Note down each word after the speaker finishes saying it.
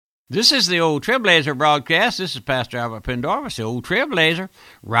This is the Old Trailblazer broadcast. This is Pastor Albert Pendarvis, the Old Trailblazer,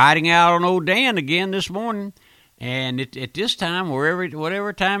 riding out on Old Dan again this morning. And at this time,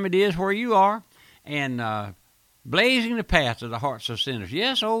 whatever time it is where you are, and blazing the path to the hearts of sinners.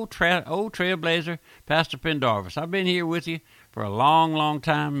 Yes, old Trailblazer, Pastor Pendarvis. I've been here with you for a long, long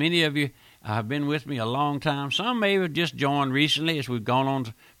time. Many of you have been with me a long time. Some may have just joined recently as we've gone on to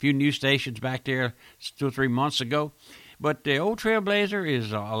a few new stations back there 2 or 3 months ago. But the Old Trailblazer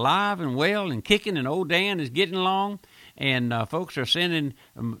is alive and well and kicking, and old Dan is getting along. And folks are sending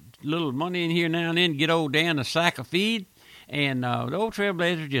a little money in here now and then to get old Dan a sack of feed. And the Old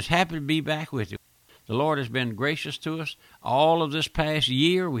Trailblazer is just happy to be back with you. The Lord has been gracious to us all of this past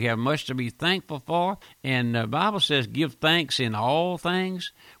year. We have much to be thankful for. And the Bible says, give thanks in all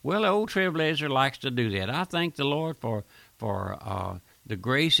things. Well, the Old Trailblazer likes to do that. I thank the Lord for the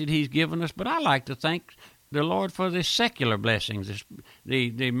grace that He's given us, but I like to thank the Lord for the secular blessings,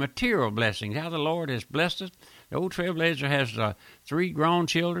 the material blessings, how the Lord has blessed us. The Old Trailblazer has 3 grown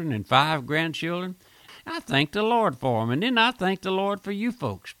children and 5 grandchildren. I thank the Lord for them, and then I thank the Lord for you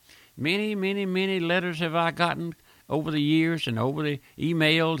folks. Many, many, many letters have I gotten over the years and over the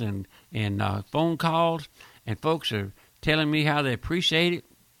emails and phone calls, and folks are telling me how they appreciate it.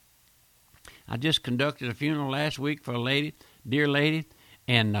 I just conducted a funeral last week for a lady, dear lady,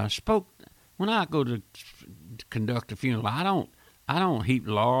 and spoke. When I go to conduct a funeral, I don't heap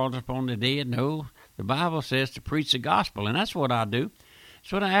laurels upon the dead. No, the Bible says to preach the gospel, and that's what I do.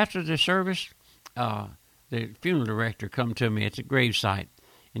 So after the service, the funeral director come to me at the gravesite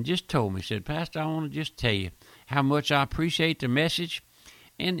and just told me, said, Pastor, I want to just tell you how much I appreciate the message,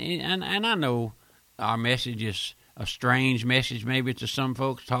 and I know our message is a strange message maybe to some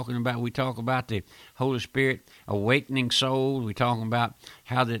folks. We talk about the Holy Spirit awakening souls. We talk about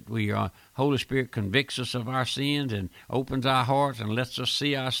how that Holy Spirit convicts us of our sins and opens our hearts and lets us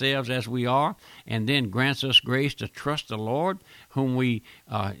see ourselves as we are, and then grants us grace to trust the Lord, whom we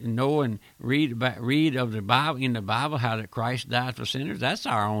know and read of the Bible in the Bible how that Christ died for sinners. That's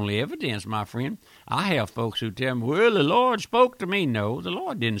our only evidence, my friend. I have folks who tell me, well, the Lord spoke to me. No, the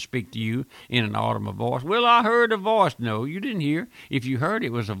Lord didn't speak to you in an audible voice. Well, I heard a voice. No, you didn't hear. If you heard,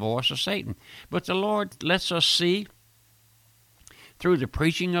 it was the voice of Satan. But the Lord lets us see through the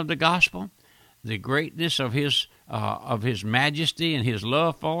preaching of the gospel the greatness of His majesty and His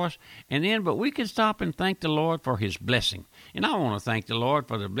love for us. But we can stop and thank the Lord for His blessing. And I want to thank the Lord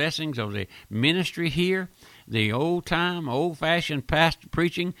for the blessings of the ministry here, the old-fashioned pastor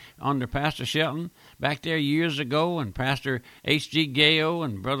preaching under Pastor Shelton back there years ago, and Pastor H.G. Gayo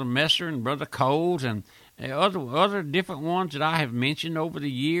and Brother Messer and Brother Coles and other different ones that I have mentioned over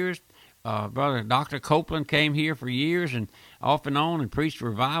the years. Brother Dr. Copeland came here for years and off and on and preached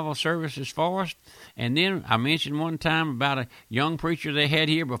revival services for us. And then I mentioned one time about a young preacher they had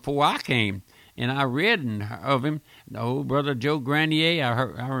here before I came, and I read of him, old Brother Joe Granier.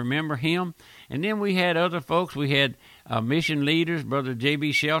 I remember him. And then we had other folks. We had mission leaders, Brother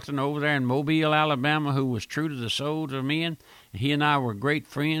J.B. Shelton over there in Mobile, Alabama, who was true to the souls of men. He and I were great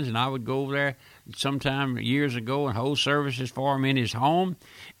friends, and I would go over there sometime years ago and hold services for him in his home.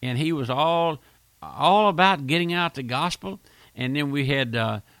 And he was all about getting out the gospel. And then we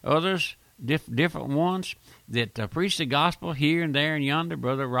had others, different ones that preached the gospel here and there and yonder.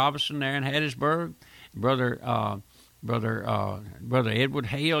 Brother Robinson there in Hattiesburg, Brother Edward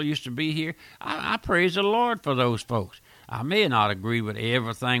Hale used to be here. I praise the Lord for those folks. I may not agree with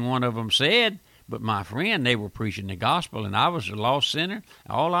everything one of them said, but my friend, they were preaching the gospel, and I was a lost sinner.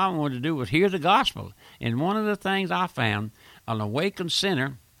 All I wanted to do was hear the gospel. And one of the things I found, an awakened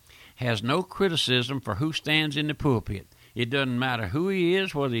sinner has no criticism for who stands in the pulpit. It doesn't matter who he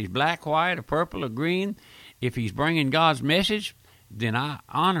is, whether he's black, white, or purple, or green. If he's bringing God's message, then I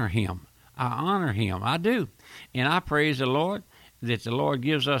honor him. I do. And I praise the Lord that the Lord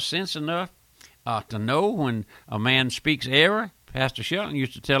gives us sense enough to know when a man speaks error. Pastor Shelton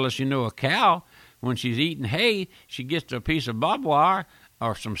used to tell us, a cow, when she's eating hay, she gets a piece of barbed wire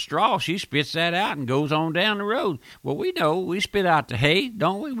or some straw, she spits that out and goes on down the road. Well, we know we spit out the hay,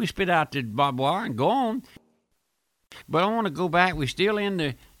 don't we? We spit out the barbed wire and go on. But I want to go back. We're still in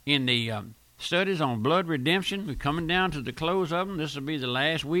the studies on blood redemption. We're coming down to the close of them. This will be the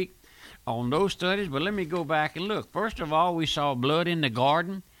last week on those studies. But let me go back and look. First of all, we saw blood in the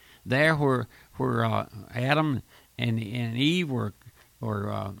garden, there where Adam and Eve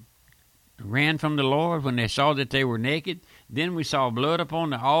ran from the Lord when they saw that they were naked. Then we saw blood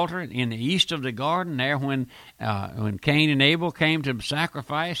upon the altar in the east of the garden, there when Cain and Abel came to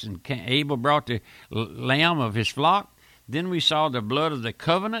sacrifice, and Abel brought the lamb of his flock. Then we saw the blood of the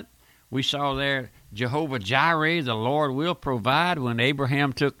covenant. We saw there Jehovah Jireh, the Lord will provide, when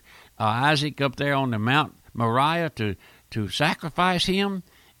Abraham took Isaac up there on the Mount Moriah to sacrifice him,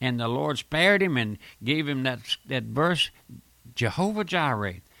 and the Lord spared him and gave him that verse, Jehovah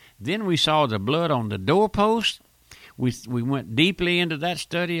Jireh. Then we saw the blood on the doorpost. We went deeply into that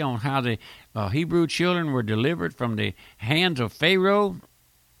study on how the Hebrew children were delivered from the hands of Pharaoh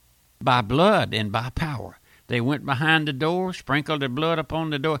by blood and by power. They went behind the door, sprinkled the blood upon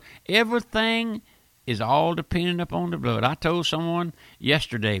the door. Everything is all dependent upon the blood. I told someone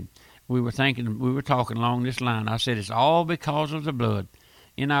yesterday, we were talking along this line. I said, it's all because of the blood.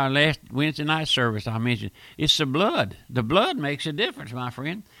 In our last Wednesday night service, I mentioned, it's the blood. The blood makes a difference, my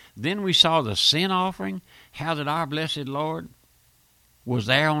friend. Then we saw the sin offering, how that our blessed Lord was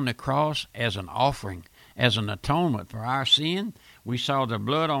there on the cross as an offering, as an atonement for our sin. We saw the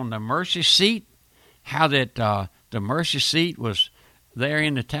blood on the mercy seat, how that the mercy seat was there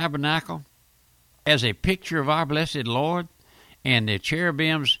in the tabernacle as a picture of our blessed Lord, and the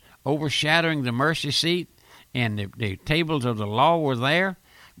cherubims overshadowing the mercy seat, and the tables of the law were there.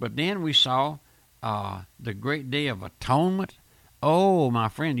 But then we saw the great day of atonement. Oh, my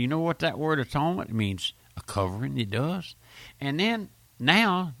friend, you know what that word atonement means? A covering. It does. And then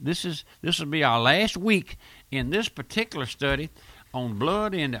now this will be our last week in this particular study on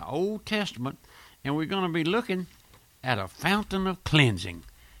blood in the Old Testament, and we're going to be looking at a fountain of cleansing.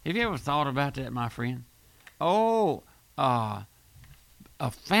 Have you ever thought about that, my friend? Oh, a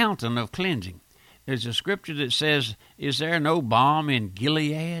fountain of cleansing. There's a scripture that says, is there no balm in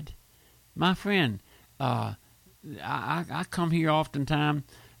Gilead? My friend, I come here oftentimes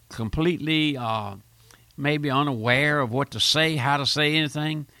completely maybe unaware of what to say, how to say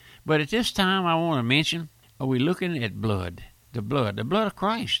anything. But at this time I want to mention, are we looking at blood? The blood of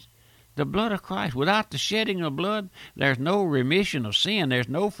Christ. The blood of Christ. Without the shedding of blood, there's no remission of sin. There's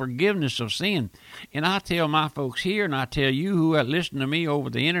no forgiveness of sin. And I tell my folks here, and I tell you who are listening to me over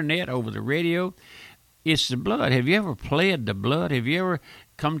the internet, over the radio, it's the blood. Have you ever pled the blood? Have you ever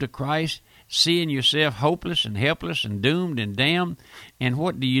come to Christ seeing yourself hopeless and helpless and doomed and damned? And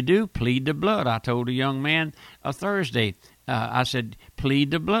what do? Plead the blood. I told a young man Thursday, I said,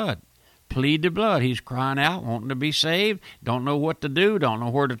 plead the blood. Plead the blood. He's crying out, wanting to be saved, don't know what to do, don't know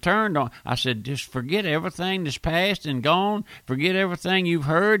where to turn. I said, just forget everything that's past and gone. Forget everything you've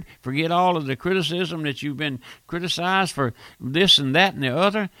heard. Forget all of the criticism that you've been criticized for this and that and the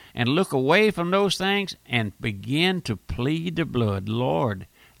other, and look away from those things and begin to plead the blood. Lord,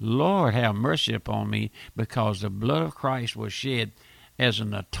 have mercy upon me, because the blood of Christ was shed as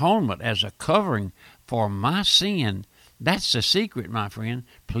an atonement, as a covering for my sin. That's the secret, my friend,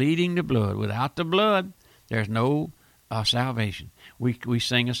 pleading the blood. Without the blood, there's no salvation. We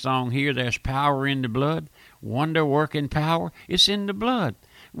sing a song here, there's power in the blood, wonder-working power. It's in the blood.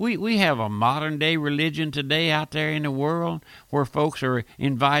 We have a modern-day religion today out there in the world where folks are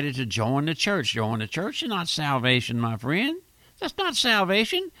invited to join the church. Join the church is not salvation, my friend. That's not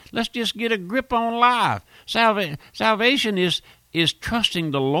salvation. Let's just get a grip on life. Salvation is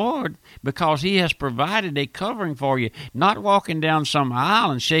trusting the Lord because he has provided a covering for you, not walking down some aisle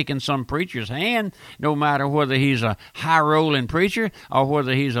and shaking some preacher's hand, no matter whether he's a high-rolling preacher or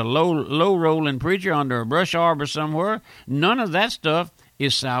whether he's a low-rolling preacher under a brush arbor somewhere. None of that stuff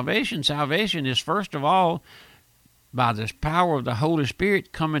is salvation. Salvation is, first of all, by the power of the Holy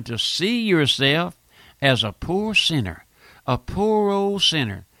Spirit, coming to see yourself as a poor sinner, a poor old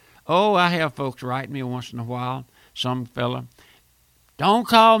sinner. Oh, I have folks write me once in a while, some fella, don't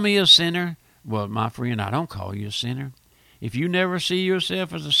call me a sinner. Well, my friend, I don't call you a sinner. If you never see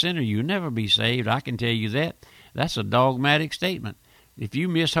yourself as a sinner, you'll never be saved. I can tell you that. That's a dogmatic statement. If you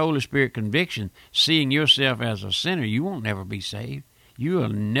miss Holy Spirit conviction, seeing yourself as a sinner, you won't never be saved. You will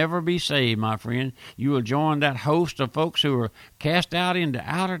never be saved, my friend. You will join that host of folks who are cast out into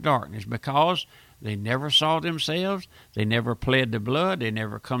outer darkness because they never saw themselves. They never pled the blood. They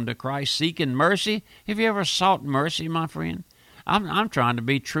never come to Christ seeking mercy. Have you ever sought mercy, my friend? I'm trying to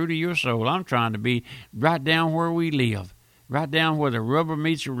be true to your soul. I'm trying to be right down where we live, right down where the rubber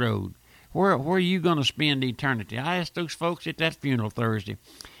meets the road. Where are you going to spend eternity? I asked those folks at that funeral Thursday.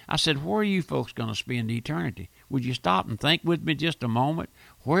 I said, where are you folks going to spend eternity? Would you stop and think with me just a moment?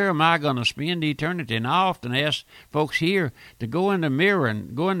 Where am I going to spend eternity? And I often ask folks here to go in the mirror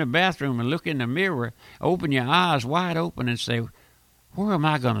and go in the bathroom and look in the mirror, open your eyes wide open and say, where am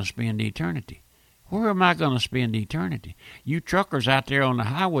I going to spend eternity? Where am I going to spend eternity? You truckers out there on the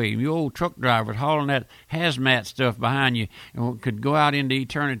highway, you old truck drivers hauling that hazmat stuff behind you, and could go out into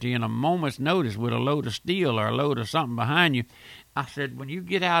eternity in a moment's notice with a load of steel or a load of something behind you. I said, when you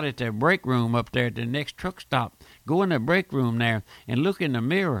get out at the break room up there at the next truck stop, go in the break room there and look in the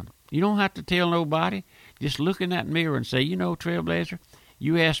mirror. You don't have to tell nobody. Just look in that mirror and say, you know, Trailblazer,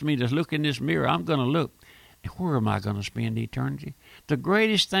 You ask me to look in this mirror, I'm going to look. And where am I going to spend eternity? The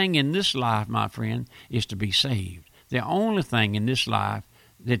greatest thing in this life, my friend, is to be saved. The only thing in this life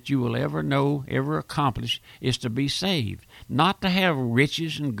that you will ever know, ever accomplish, is to be saved. Not to have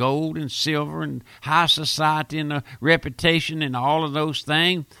riches and gold and silver and high society and a reputation and all of those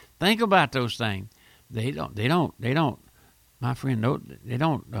things. Think about those things. They don't, my friend, no, they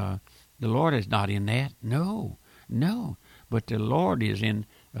don't, the Lord is not in that. No. But the Lord is in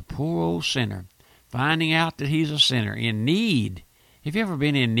a poor old sinner, finding out that he's a sinner, in need. Have you ever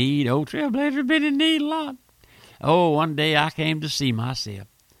been in need? Old Trailblazer been in need a lot. Oh, one day I came to see myself.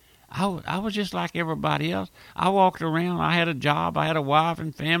 I was just like everybody else. I walked around. I had a job. I had a wife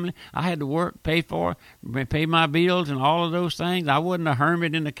and family. I had to work, pay my bills and all of those things. I wasn't a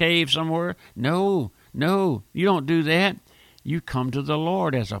hermit in a cave somewhere. No, you don't do that. You come to the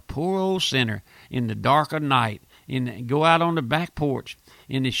Lord as a poor old sinner in the dark of night. Go out on the back porch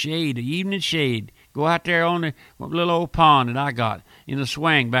in the shade, the evening shade. Go out there on the little old pond that I got in the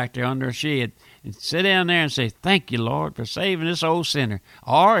swing back there under a shed. And sit down there and say, thank you, Lord, for saving this old sinner.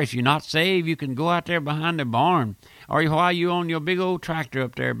 Or if you're not saved, you can go out there behind the barn. Or while you're on your big old tractor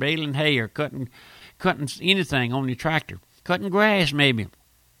up there baling hay or cutting anything on your tractor. Cutting grass maybe.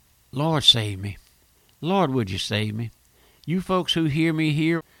 Lord, save me. Lord, would you save me? You folks who hear me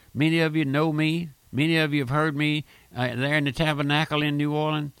here, many of you know me. Many of you have heard me there in the Tabernacle in New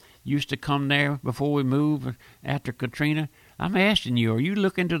Orleans. Used to come there before we moved after Katrina. I'm asking you, are you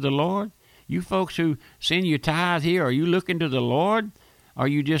looking to the Lord? You folks who send your tithe here, are you looking to the Lord? Or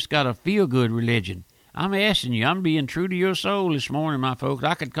you just got a feel-good religion? I'm asking you. I'm being true to your soul this morning, my folks.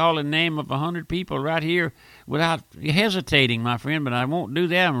 I could call the name of 100 people right here without hesitating, my friend, but I won't do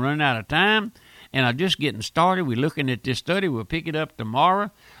that. I'm running out of time, and I'm just getting started. We're looking at this study. We'll pick it up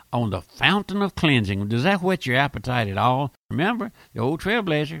tomorrow on the fountain of cleansing. Does that whet your appetite at all? Remember, the Old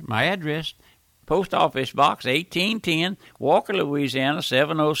Trailblazer, my address, Post Office Box 1810, Walker, Louisiana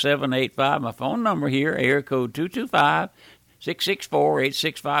 70785. My phone number here, area code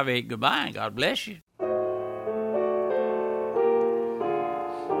 225-664-8658. Goodbye, and God bless you.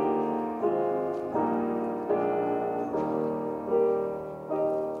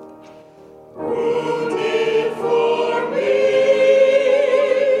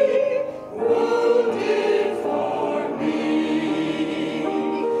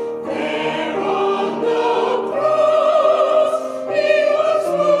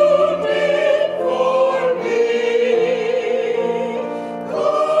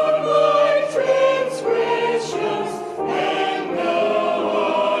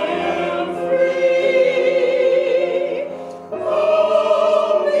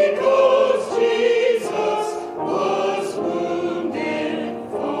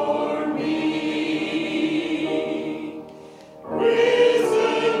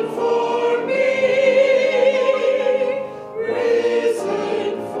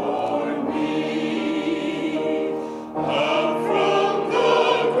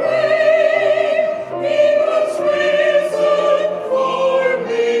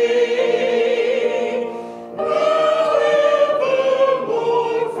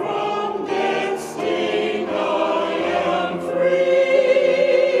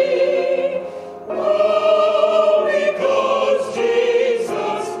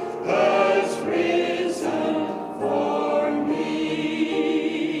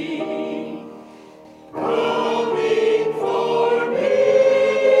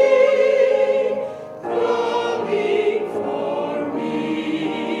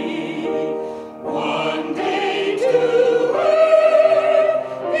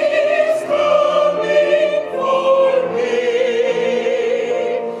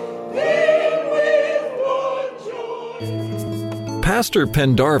 Pastor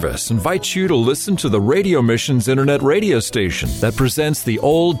Pendarvis invites you to listen to the Radio Missions Internet radio station that presents the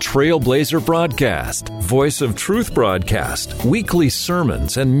Old Trailblazer broadcast, Voice of Truth broadcast, weekly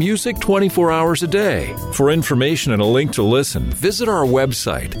sermons, and music 24 hours a day. For information and a link to listen, visit our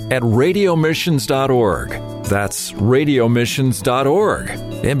website at radiomissions.org. That's radiomissions.org.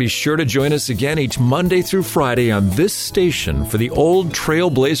 And be sure to join us again each Monday through Friday on this station for the Old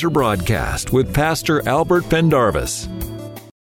Trailblazer broadcast with Pastor Albert Pendarvis.